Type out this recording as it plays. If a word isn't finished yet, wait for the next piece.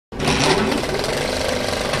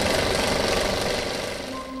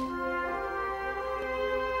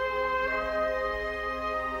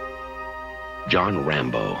John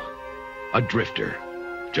Rambo, a drifter,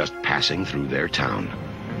 just passing through their town.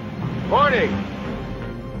 Morning!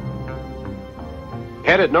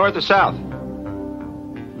 Headed north or south?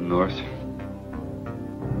 North.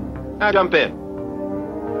 Now jump in.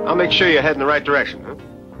 I'll make sure you're heading the right direction, huh?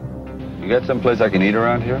 You got someplace I can eat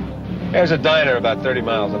around here? There's a diner about 30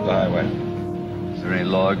 miles up the highway. Is there any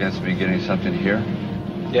law against me getting something here?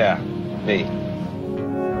 Yeah, me.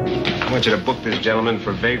 I want you to book this gentleman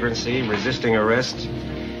for vagrancy, resisting arrest,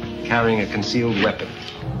 carrying a concealed weapon.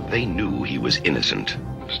 They knew he was innocent.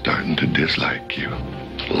 Starting to dislike you.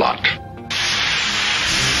 A lot.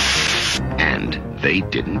 And they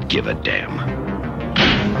didn't give a damn.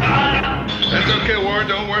 That's okay, Warren.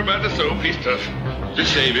 Don't worry about the soap. He's tough.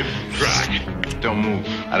 Just shave him. Try. Don't move.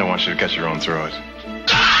 I don't want you to cut your own throat.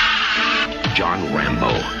 John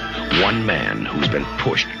Rambo, one man who's been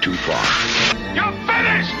pushed too far. You're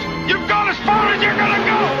finished! You've gone as far as you're gonna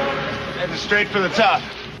go! Heading straight for the top.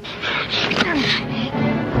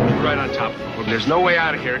 Right on top of him. There's no way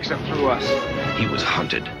out of here except through us. He was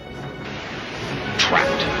hunted.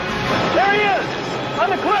 Trapped. There he is! On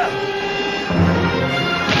the cliff!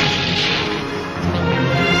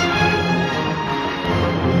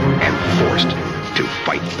 And forced to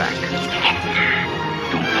fight back.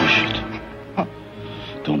 Don't push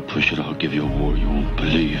it. Don't push it. I'll give you a war you won't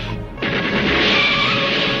believe.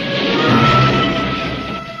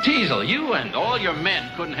 Teasel, you and all your men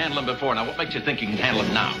couldn't handle him before. Now, what makes you think you can handle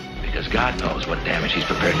him now? Because God knows what damage he's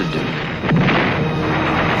prepared to do.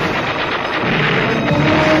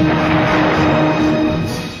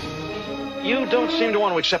 You don't seem to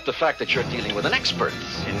want to accept the fact that you're dealing with an expert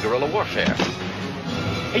in guerrilla warfare.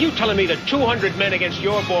 Are you telling me that 200 men against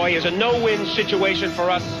your boy is a no-win situation for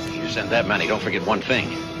us? You send that many, don't forget one thing.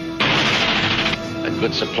 A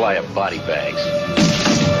good supply of body bags.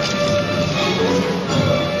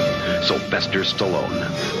 Sylvester Stallone.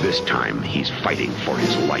 This time, he's fighting for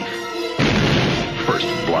his life. First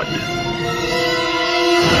blood.